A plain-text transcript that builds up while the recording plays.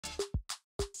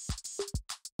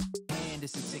And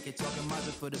it's a ticket talking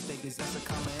Mazda for the biggest. That's a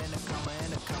comma and a comma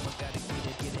and a comma. Gotta get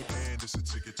it, get it. And it's a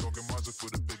ticket talking Mazda for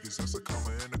the biggest. That's a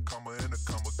comma and a comma and a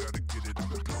comma. Gotta get it. A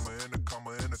comma and a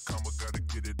comma and a comma. Gotta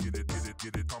get it, get it, get it,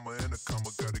 get it. Comma and a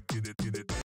comma. Gotta get it, get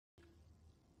it.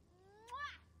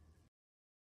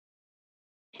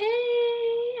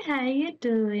 Hey, how you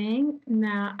doing?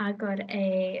 Now I got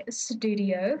a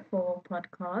studio for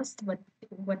podcast.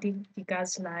 What do you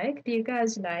guys like? Do you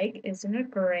guys like? Isn't it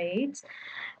great?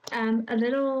 A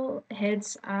little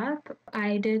heads up.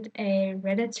 I did a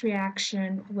Reddit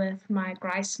reaction with my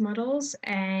Grice models,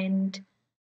 and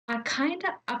I kind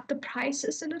of upped the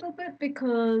prices a little bit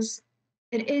because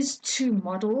it is two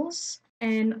models,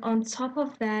 and on top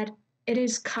of that, it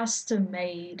is custom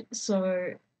made.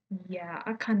 So yeah,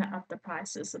 I kind of upped the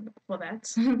prices for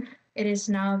that. It is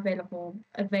now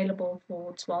available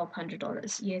for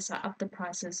 $1,200. Yes, I upped the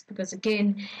prices because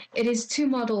again, it is two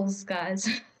models, guys.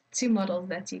 Two models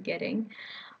that you're getting.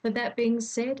 With that being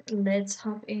said, let's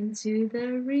hop into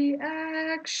the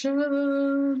reaction.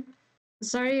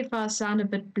 Sorry if I sound a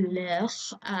bit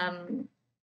blech.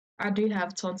 I do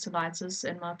have tonsillitis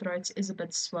and my throat is a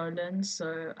bit swollen,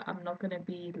 so I'm not gonna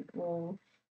be all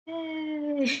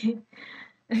hey.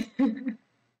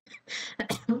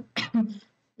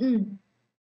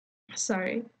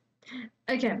 Sorry.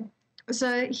 Okay,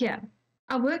 so here.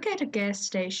 I work at a gas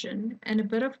station, and a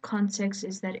bit of context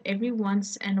is that every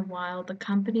once in a while the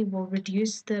company will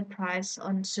reduce the price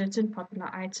on certain popular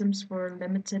items for a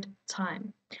limited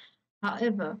time.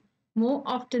 However, more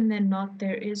often than not,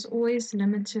 there is always a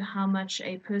limit to how much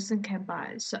a person can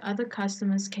buy, so other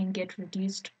customers can get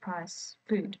reduced price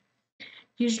food.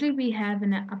 Usually we have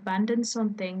an abundance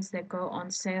on things that go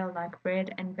on sale like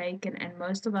bread and bacon, and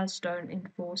most of us don't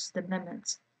enforce the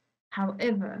limits.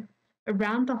 However,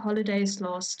 around the holidays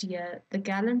last year, the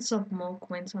gallons of milk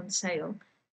went on sale,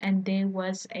 and there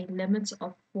was a limit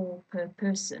of 4 per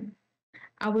person.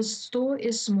 Our store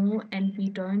is small and we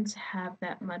don't have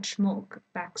that much milk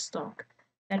backstock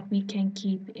that we can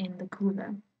keep in the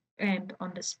cooler and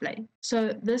on display.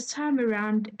 So this time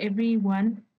around,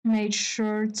 everyone made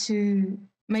sure to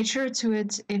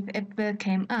it if ever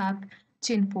came up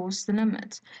to enforce the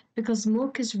limit because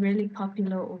milk is really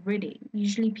popular already.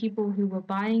 Usually people who were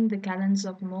buying the gallons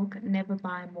of milk never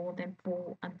buy more than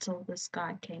 4 until this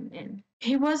guy came in.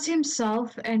 He was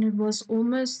himself and it was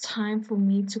almost time for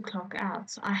me to clock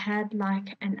out. I had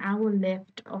like an hour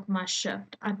left of my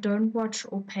shift. I don't watch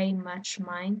or pay much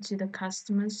mind to the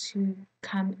customers who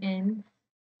come in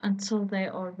until they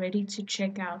are ready to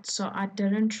check out, so I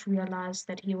didn't realize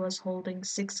that he was holding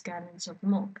 6 gallons of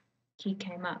milk. He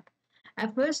came up.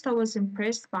 At first, I was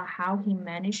impressed by how he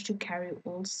managed to carry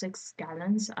all 6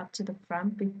 gallons up to the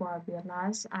front before I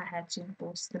realized I had to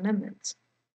enforce the limit.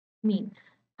 Me.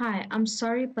 Hi, I'm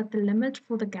sorry, but the limit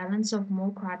for the gallons of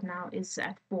milk right now is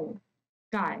at 4.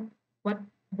 Guy. What?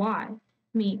 Why?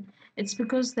 Me. It's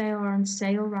because they are on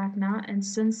sale right now, and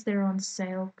since they're on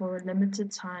sale for a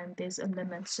limited time, there's a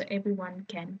limit so everyone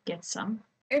can get some.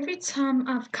 Every time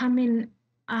I've come in,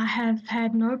 I have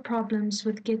had no problems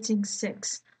with getting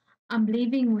 6. I'm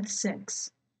leaving with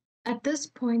 6. At this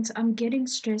point, I'm getting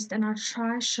stressed and I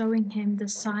try showing him the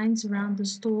signs around the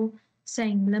store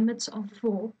saying limits of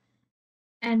 4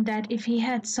 and that if he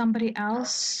had somebody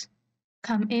else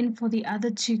come in for the other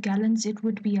 2 gallons, it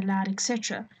would be allowed,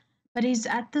 etc. But he's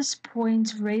at this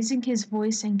point raising his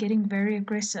voice and getting very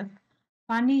aggressive.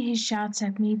 Finally, he shouts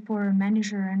at me for a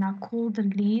manager, and I call the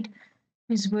lead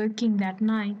who's working that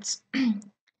night.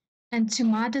 And to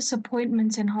my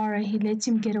disappointment and horror, he lets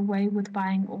him get away with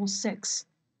buying all 6.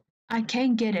 I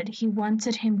can't get it. He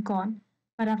wanted him gone.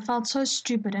 But I felt so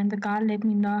stupid, and the guy let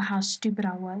me know how stupid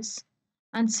I was.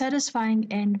 Unsatisfying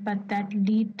end, but that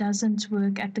lead doesn't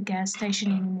work at the gas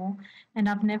station anymore, and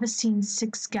I've never seen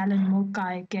 6 gallon milk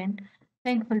guy again.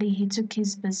 Thankfully, he took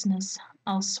his business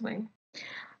elsewhere.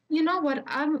 You know what?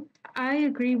 I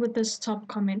agree with this top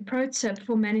comment. Pro tip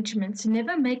for management: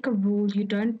 never make a rule you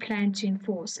don't plan to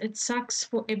enforce. It sucks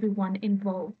for everyone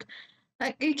involved.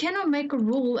 Like you cannot make a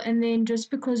rule and then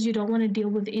just because you don't want to deal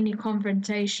with any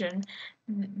confrontation,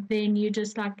 then you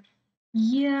just like,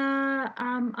 yeah,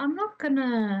 I'm not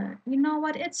gonna, you know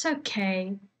what, it's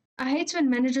okay. I hate when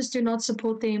managers do not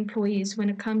support their employees when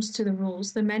it comes to the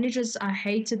rules. The managers I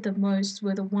hated the most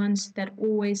were the ones that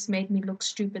always made me look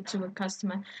stupid to a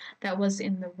customer that was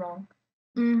in the wrong.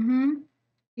 Mm-hmm.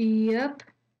 Yep.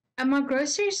 At my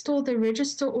grocery store, the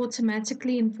register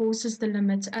automatically enforces the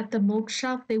limit. At the milk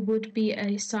shelf, there would be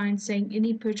a sign saying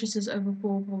any purchases over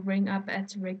 4 will ring up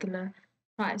at regular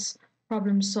price.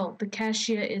 Problem solved. The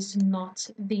cashier is not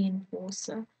the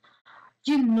enforcer.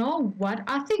 You know what?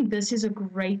 I think this is a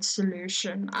great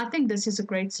solution. I think this is a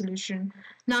great solution.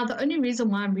 Now, the only reason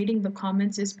why I'm reading the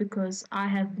comments is because I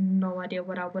have no idea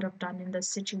what I would have done in this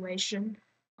situation.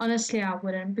 Honestly, I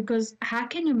wouldn't, because how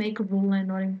can you make a rule and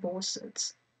not enforce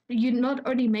it? You're not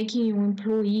only making your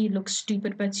employee look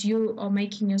stupid, but you are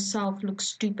making yourself look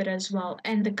stupid as well,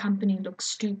 and the company look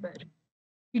stupid.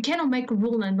 You cannot make a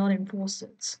rule and not enforce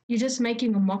it. You're just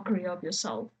making a mockery of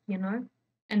yourself,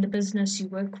 and the business you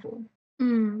work for.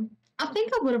 Mm. I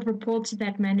think I would have reported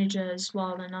that manager as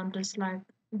well, and I'm just like,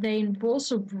 they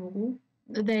enforce a rule,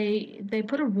 they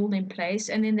put a rule in place,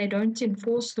 and then they don't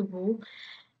enforce the rule,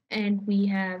 and we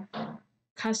have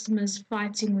customers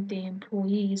fighting with their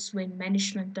employees when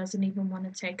management doesn't even want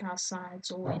to take our sides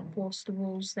or enforce the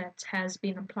rules that has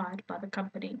been applied by the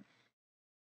company.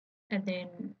 And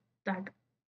then, like,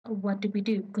 what do we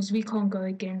do? Because we can't go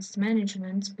against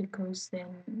management because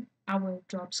then our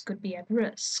jobs could be at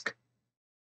risk.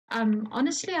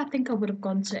 Honestly, I think I would have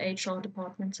gone to HR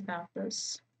department about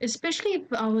this, especially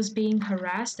if I was being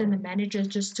harassed and the manager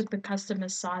just took the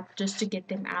customer's side just to get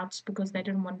them out because they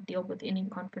didn't want to deal with any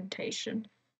confrontation.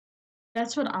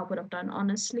 That's what I would have done,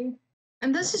 honestly.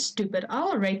 And this is stupid. I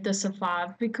will rate this a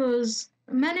 5 because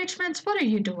management, what are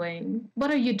you doing?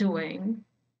 What are you doing?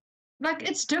 Like,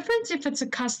 it's different if it's a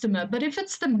customer, but if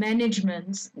it's the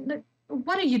management,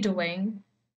 what are you doing?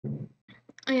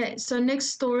 Okay, so next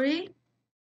story.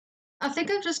 I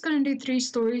think I'm just gonna do 3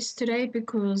 stories today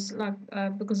because,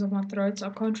 because of my throat, I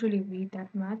can't really read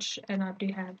that much, and I do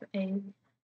have a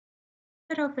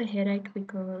bit of a headache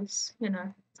because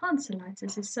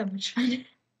tonsillitis is so much fun.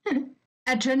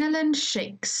 Adrenaline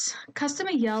shakes. Customer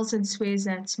yells and swears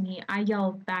at me. I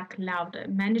yell back louder.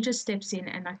 Manager steps in,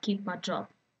 and I keep my job.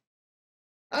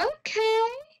 Okay,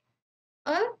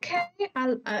 okay,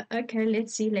 okay.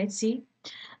 Let's see.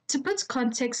 To put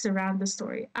context around the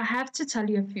story, I have to tell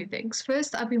you a few things.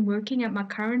 First, I've been working at my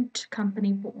current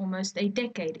company for almost a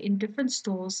decade in different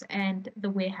stores and the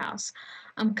warehouse.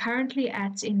 I'm currently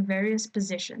in various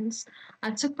positions.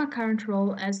 I took my current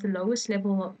role as the lowest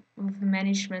level of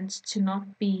management to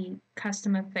not be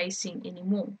customer facing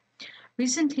anymore.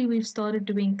 Recently, we've started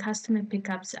doing customer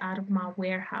pickups out of my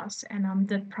warehouse, and I'm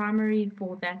the primary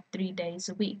for that 3 days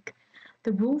a week.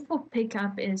 The rule for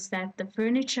pickup is that the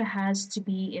furniture has to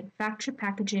be in factory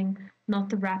packaging, not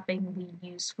the wrapping we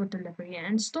use for delivery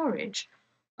and storage.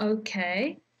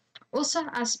 Okay. Also,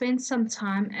 I spent some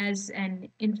time as an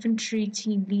infantry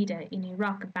team leader in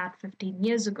Iraq about 15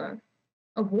 years ago.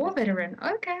 A war veteran.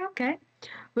 Okay, okay.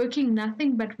 Working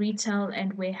nothing but retail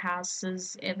and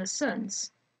warehouses ever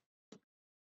since.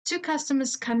 Two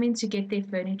customers come in to get their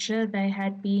furniture. They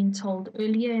had been told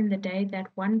earlier in the day that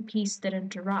one piece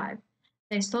didn't arrive.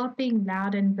 They start being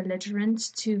loud and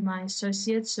belligerent to my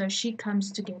associate, so she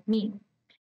comes to get me.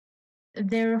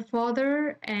 They're a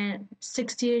father and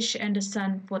 60-ish and a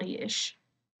son 40-ish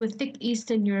with thick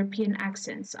Eastern European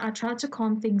accents. I try to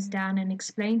calm things down and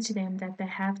explain to them that they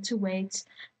have to wait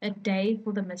a day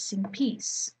for the missing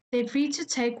piece. They're free to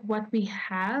take what we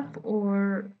have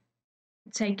or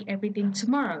take everything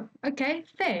tomorrow. Okay,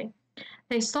 fair.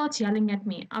 They start yelling at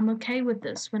me. I'm okay with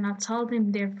this. When I tell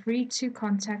them they're free to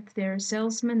contact their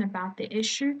salesman about the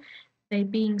issue, they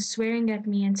being swearing at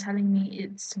me and telling me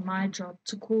it's my job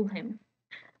to call him.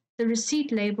 The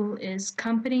receipt label is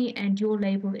company and your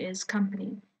label is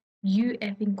company. You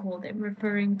effing call them,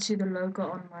 referring to the logo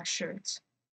on my shirt.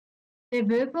 Their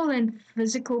verbal and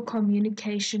physical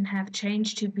communication have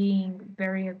changed to being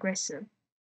very aggressive.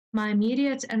 My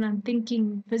immediate and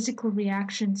unthinking physical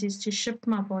reactions is to shift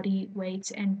my body weight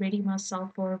and ready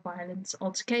myself for a violent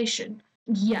altercation.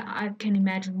 Yeah, I can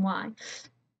imagine why.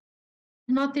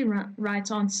 Not the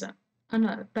right answer. I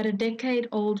know, but a decade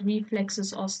old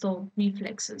reflexes are still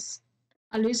reflexes.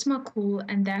 I lose my cool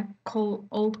and that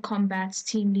old combat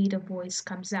team leader voice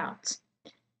comes out.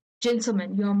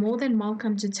 Gentlemen, you are more than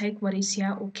welcome to take what is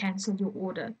here or cancel your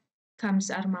order. Comes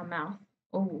out of my mouth.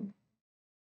 Oh.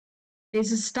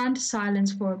 There's a stunned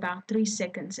silence for about 3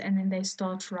 seconds and then they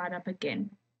start right up again.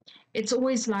 It's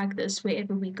always like this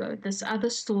wherever we go. This other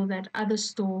store, that other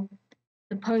store,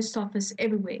 the post office,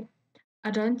 everywhere.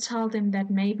 I don't tell them that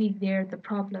maybe they're the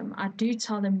problem. I do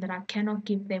tell them that I cannot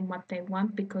give them what they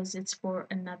want because it's for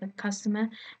another customer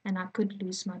and I could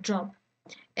lose my job.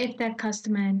 If that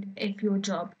customer and if your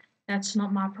job, that's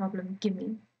not my problem. Give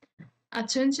me. I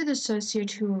turned to the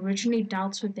associate who originally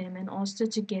dealt with them and asked her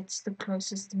to get the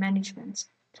closest management.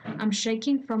 I'm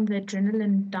shaking from the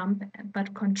adrenaline dump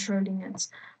but controlling it.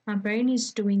 My brain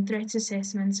is doing threat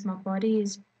assessments, my body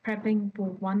is prepping for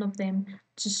one of them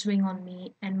to swing on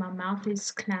me, and my mouth is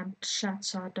clamped shut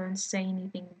so I don't say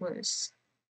anything worse.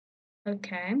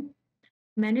 Okay.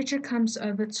 Manager comes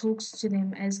over, talks to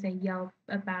them as they yell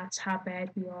about how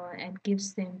bad we are, and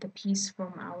gives them the piece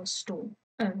from our store.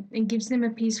 And gives them a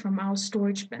piece from our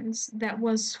storage bins. That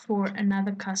was for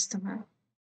another customer.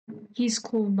 His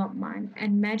call, not mine.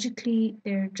 And magically,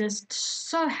 they're just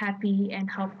so happy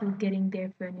and helpful getting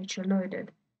their furniture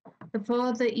loaded. The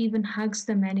father even hugs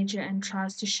the manager and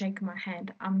tries to shake my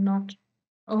hand. I'm not.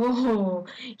 Oh,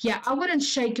 yeah, I wouldn't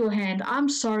shake your hand. I'm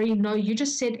sorry. No, you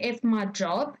just said F my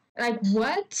job. Like,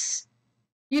 what?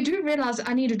 You do realize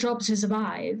I need a job to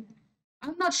survive.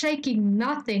 I'm not shaking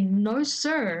nothing. No,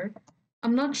 sir.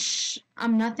 I'm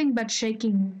nothing but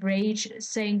shaking rage,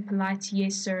 saying polite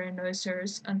yes, sir, and no,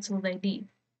 sirs until they leave.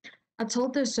 I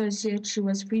told the associate she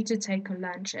was free to take her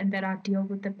lunch and that I'd deal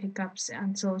with the pickups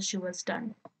until she was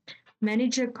done.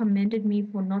 Manager commended me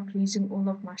for not losing all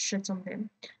of my shit on them.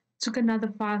 Took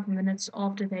another 5 minutes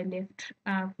after they left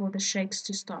for the shakes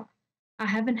to stop. I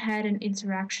haven't had an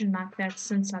interaction like that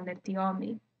since I left the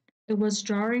army. It was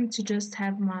jarring to just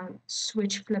have my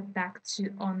switch flip back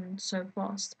to on so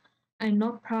fast. I'm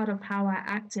not proud of how I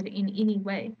acted in any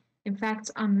way. In fact,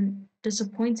 I'm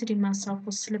disappointed in myself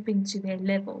for slipping to their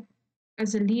level.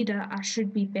 As a leader, I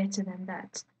should be better than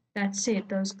that. That said,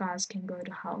 those guys can go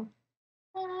to hell.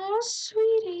 Oh,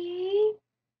 sweetie.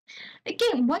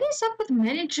 Again, what is up with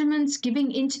managements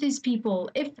giving in to these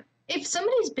people? If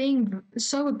somebody's being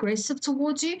so aggressive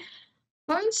towards you,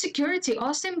 phone security,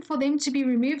 ask them for them to be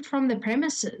removed from the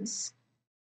premises.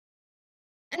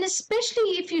 And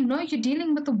especially if you know you're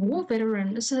dealing with a war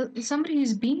veteran, somebody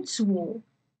who's been to war,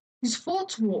 who's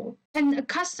fought war, and a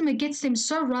customer gets them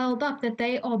so riled up that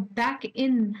they are back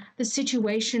in the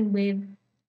situation where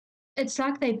it's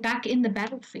like they're back in the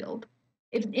battlefield,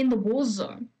 if in the war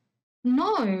zone.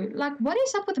 No, like what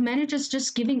is up with managers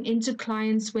just giving in to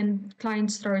clients when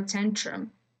clients throw a tantrum?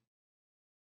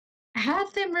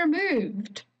 Have them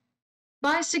removed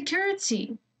by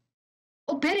security.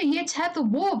 Or better yet, have the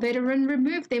war veteran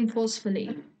remove them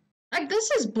forcefully. Like, this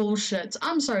is bullshit.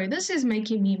 I'm sorry, this is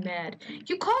making me mad.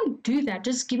 You can't do that,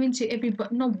 just giving to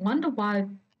everybody. No wonder why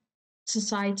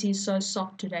society is so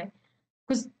soft today.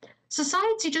 Because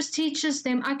society just teaches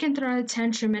them, I can throw a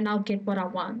tantrum and I'll get what I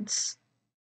want.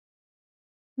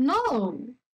 No,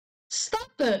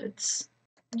 stop it.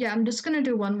 Yeah, I'm just gonna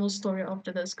do one more story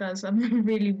after this, guys. I'm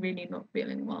really, really not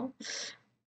feeling well.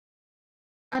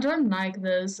 I don't like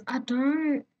this. I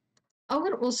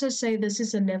would also say this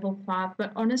is a level 5,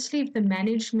 but honestly, if the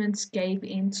management gave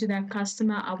in to that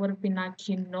customer, I would have been like,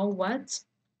 you know what?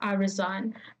 I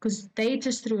resign. Because they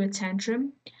just threw a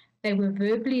tantrum. They were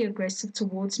verbally aggressive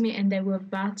towards me and they were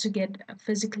about to get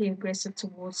physically aggressive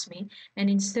towards me. And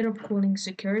instead of calling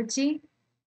security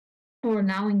or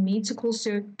allowing me to call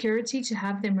security to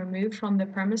have them removed from the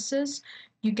premises,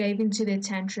 you gave into their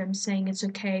tantrum saying it's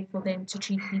okay for them to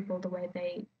treat people the way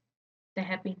they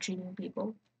have been treating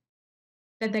people.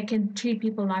 That they can treat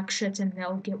people like shit and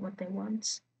they'll get what they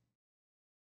want.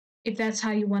 If that's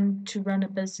how you want to run a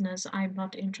business, I'm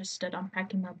not interested. I'm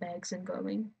packing my bags and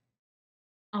going.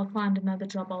 I'll find another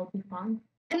job, I'll be fine.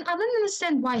 And I don't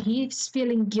understand why he's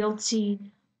feeling guilty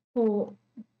for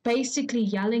basically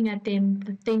yelling at them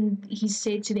the thing he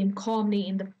said to them calmly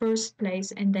in the first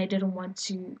place and they didn't want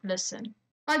to listen.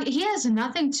 Like, he has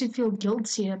nothing to feel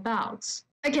guilty about.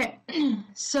 Okay,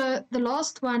 so the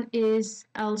last one is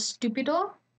El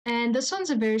Stupido, and this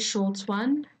one's a very short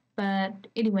one, but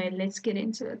anyway, let's get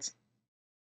into it.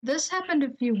 This happened a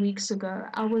few weeks ago.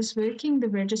 I was working the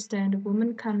register and a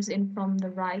woman comes in from the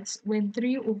right when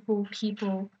 3 or 4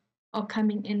 people are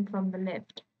coming in from the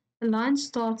left. The line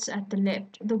starts at the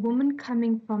left. The woman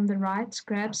coming from the right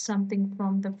grabs something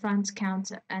from the front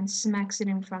counter and smacks it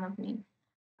in front of me.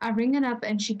 I ring it up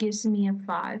and she gives me a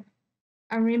 5.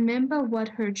 I remember what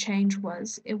her change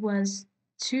was. It was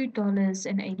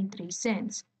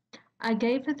 $2.83. I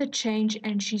gave her the change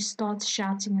and she starts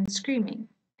shouting and screaming.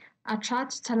 I tried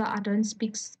to tell her I don't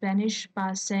speak Spanish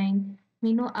by saying,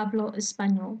 "Mi no hablo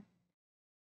español,"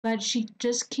 but she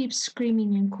just keeps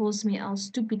screaming and calls me El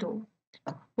Stupido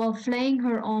while flaying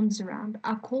her arms around.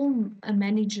 I call a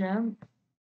manager.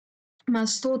 My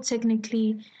store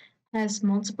technically has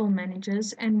multiple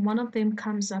managers, and one of them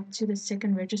comes up to the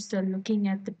second register looking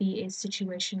at the BS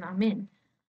situation I'm in.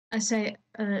 I say,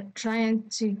 trying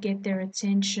to get their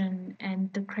attention,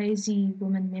 and the crazy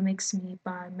woman mimics me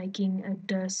by making a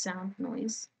duh sound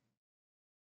noise.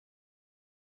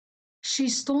 She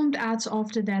stormed out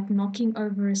after that, knocking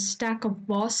over a stack of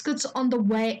baskets on the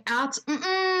way out.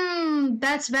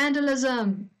 That's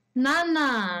vandalism.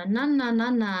 Nana, nana,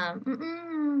 nana.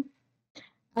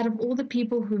 Out of all the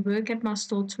people who work at my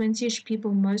store, 20-ish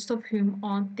people, most of whom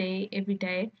aren't there every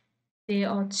day, There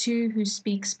are two who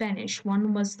speak Spanish.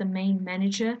 One was the main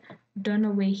manager. Don't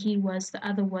know where he was. The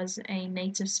other was a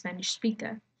native Spanish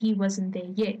speaker. He wasn't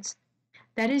there yet.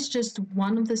 That is just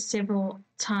one of the several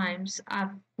times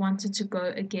I've wanted to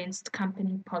go against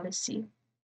company policy.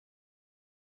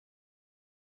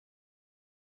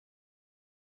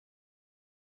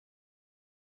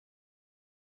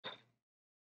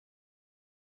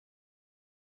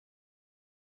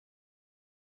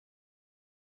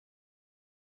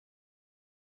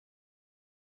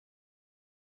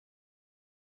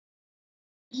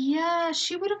 Yeah,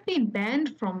 she would have been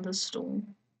banned from the store.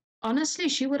 Honestly,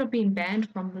 she would have been banned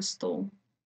from the store.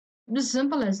 As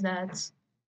simple as that.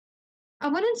 I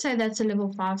wouldn't say that's a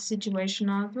level 5 situation.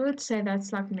 I would say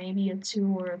that's like maybe a 2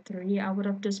 or a 3. I would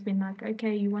have just been like,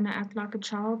 okay, you want to act like a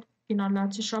child? You're not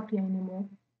allowed to shop here anymore.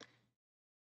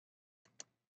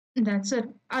 That's it.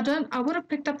 I would have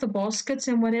picked up the baskets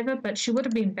and whatever, but she would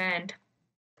have been banned.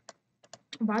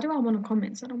 Why do I want to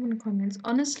comment? I don't want to comment.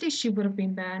 Honestly, she would have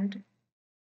been banned.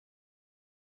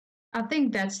 I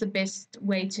think that's the best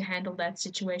way to handle that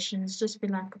situation is just be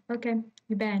like, okay,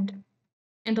 you're banned.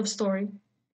 End of story.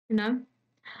 You know?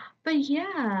 But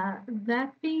yeah,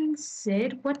 that being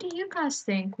said, what do you guys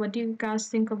think? What do you guys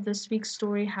think of this week's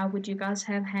story? How would you guys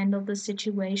have handled the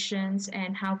situations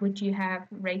and how would you have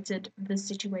rated the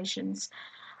situations?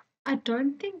 I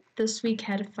don't think this week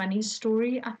had a funny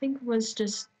story. I think it was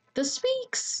just this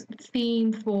week's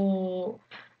theme for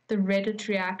the Reddit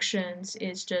reactions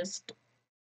is just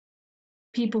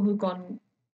people who gone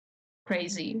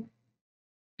crazy,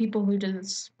 people who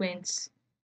just went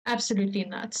absolutely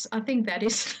nuts. I think that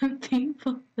is the theme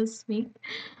for this week.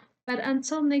 But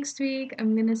until next week,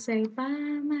 I'm gonna say bye,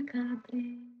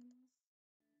 macabre.